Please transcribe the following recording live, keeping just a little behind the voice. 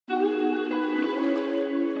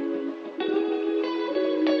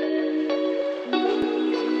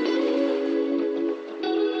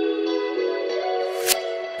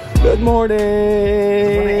Good morning.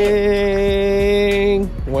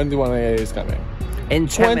 When do you want to is coming? In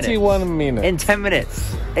 10 21 minutes. In 10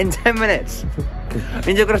 minutes. In 10 minutes.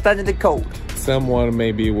 And you're going to stand in the cold. Someone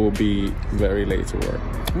maybe will be very late to work.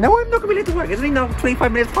 No, I'm not going to be late to work. It's only now 25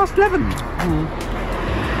 minutes past 11.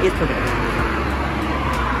 It's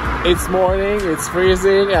okay. It's morning. It's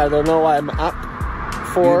freezing. I don't know what I'm up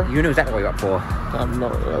for. You know exactly what you're up for. I'm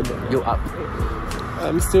not. I don't know. You're up.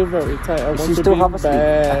 I'm still very tired. I want to still be in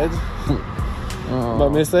bed. But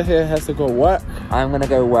Mr. here has to go work. I'm going to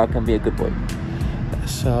go work and be a good boy.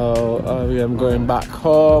 So I'm going back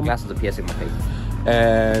home. Glasses are piercing my face.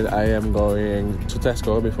 And I am going to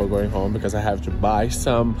Tesco before going home because I have to buy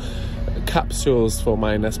some capsules for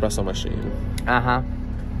my Nespresso machine.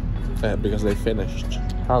 Because they finished.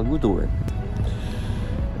 How you doing?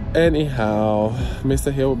 Anyhow,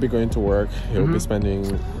 Mr. Hill will be going to work. He'll be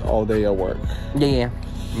spending all day at work. Yeah.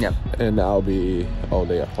 And I'll be all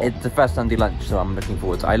day at home. It's the first Sunday lunch, so I'm looking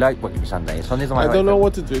forward to it. I like working Sundays. Sundays are my I don't know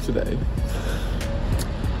what to do today.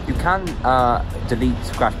 You can delete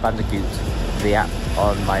Crash Bandicoot, the app,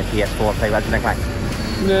 on my PS4 and play Ratchet and Clank.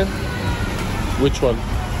 Yeah. Which one?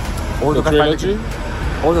 All the trilogy?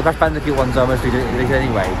 All the Crash Bandicoot ones are mostly deleted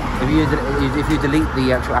anyway. If you delete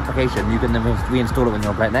the actual application, you can then reinstall it when you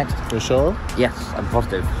want to play it next. You sure? Yes, I'm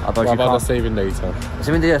positive. Otherwise what about the saving data?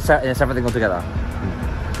 Saving data is a separate thing altogether.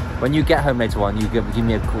 When you get home later on, you give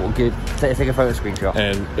me a call, take a photo screenshot.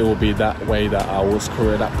 And it will be that way that I will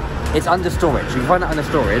screw it up. It's under storage. You can find it under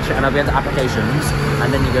storage, and I'll be under applications,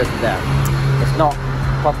 and then you go from there. It's not,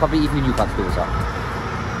 probably even you can't screw this up.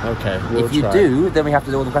 Okay, we'll If you do, then we have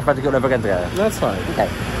to do all the Crash Bandicoot over again together. That's fine. Okay.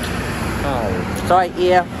 Oh. Sorry,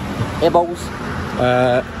 earballs.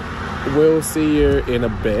 We'll see you in a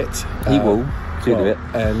bit. He will. Do it.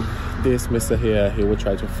 And this Mr. here, he will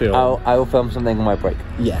try to film. I will film something on my break.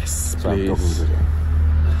 Yes, so please.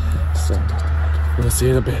 We'll see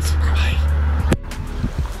you in a bit. Bye.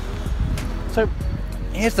 So,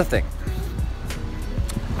 here's the thing.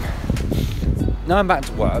 Now I'm back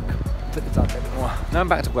to work. Put this up a bit more. Now I'm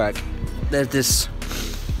back to work. There's this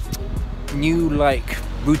new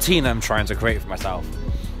routine I'm trying to create for myself,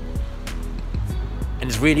 and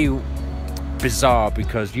it's really bizarre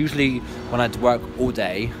because usually when I work all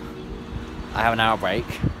day, I have an hour break.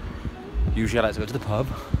 Usually I like to go to the pub,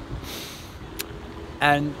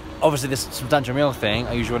 and obviously this substantial meal thing,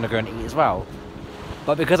 I usually want to go and eat as well.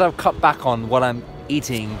 But because I've cut back on what I'm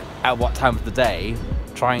eating at what time of the day,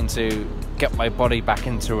 trying to get my body back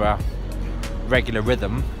into a regular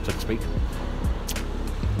rhythm, so to speak,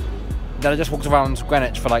 then I just walked around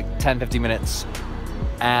Greenwich for 10-15 minutes,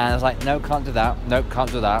 and I was like, no, can't do that, no, can't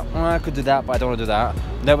do that, I could do that, but I don't want to do that,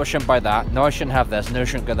 no, I shouldn't buy that, no, I shouldn't have this, no, I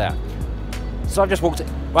shouldn't go there. So I've just walked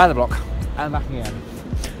around the block and back again.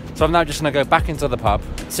 So I'm now just going to go back into the pub,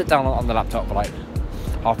 sit down on the laptop for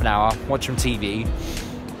half an hour, watch some TV,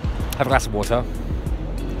 have a glass of water.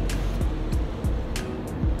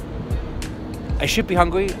 I should be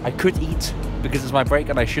hungry. I could eat because it's my break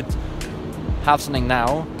and I should have something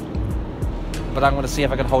now. But I'm going to see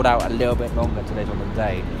if I can hold out a little bit longer to later on in the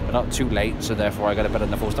day. But not too late, so therefore I go to bed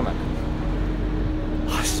on a full stomach.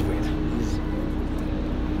 Oh, this is weird.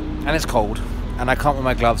 And it's cold. And I can't wear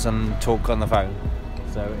my gloves and talk on the phone.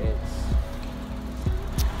 So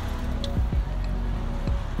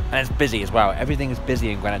and it's busy as well. Everything is busy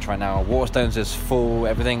in Greenwich right now. Waterstones is full.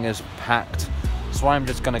 Everything is packed. So I'm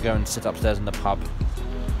just going to go and sit upstairs in the pub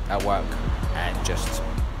at work and just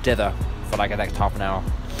dither for the next half an hour.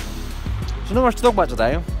 So not much to talk about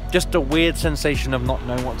today. Just a weird sensation of not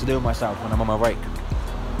knowing what to do with myself when I'm on my break.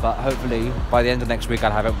 But hopefully by the end of next week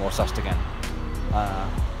I'll have it more sussed again.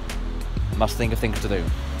 Must think of things to do.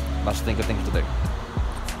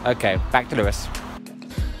 Okay, back to Lewis.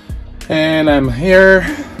 And I'm here.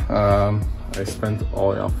 I spent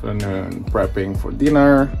all the afternoon prepping for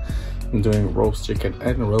dinner. I'm doing roast chicken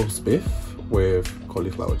and roast beef with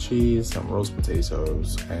cauliflower cheese, some roast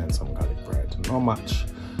potatoes, and some garlic bread. Not much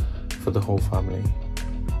for the whole family.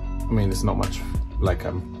 I mean, it's not much.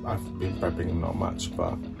 I've been prepping not much,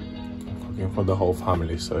 but I'm cooking for the whole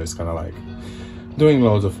family, so it's kind of doing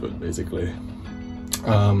loads of food basically.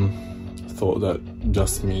 Thought that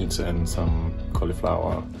just meat and some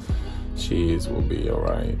cauliflower cheese will be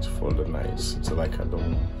alright for the night. So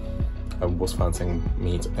I was fancying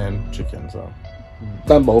meat and chicken, so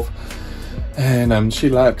done both. And I'm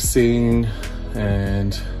chillaxing,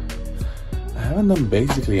 and I haven't done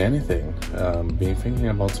basically anything. Been thinking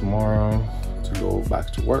about tomorrow to go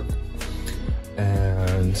back to work,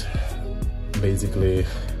 and basically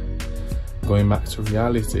going back to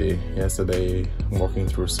reality. Yesterday, walking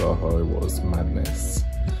through Soho, it was madness.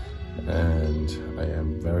 and I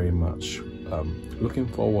am very much looking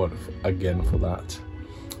forward again for that.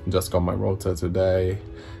 Just got my rota today,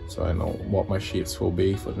 so I know what my shifts will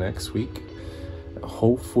be for next week.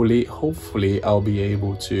 Hopefully I'll be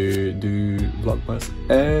able to do Vlogmas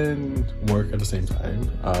and work at the same time,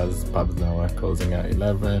 as pubs now are closing at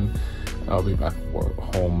 11. I'll be back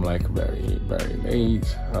home like very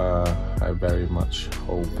late. I very much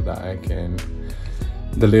hope that I can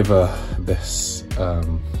deliver this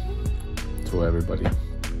to everybody.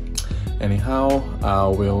 Anyhow, I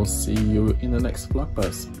will see you in the next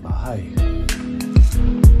Vlogmas. Bye.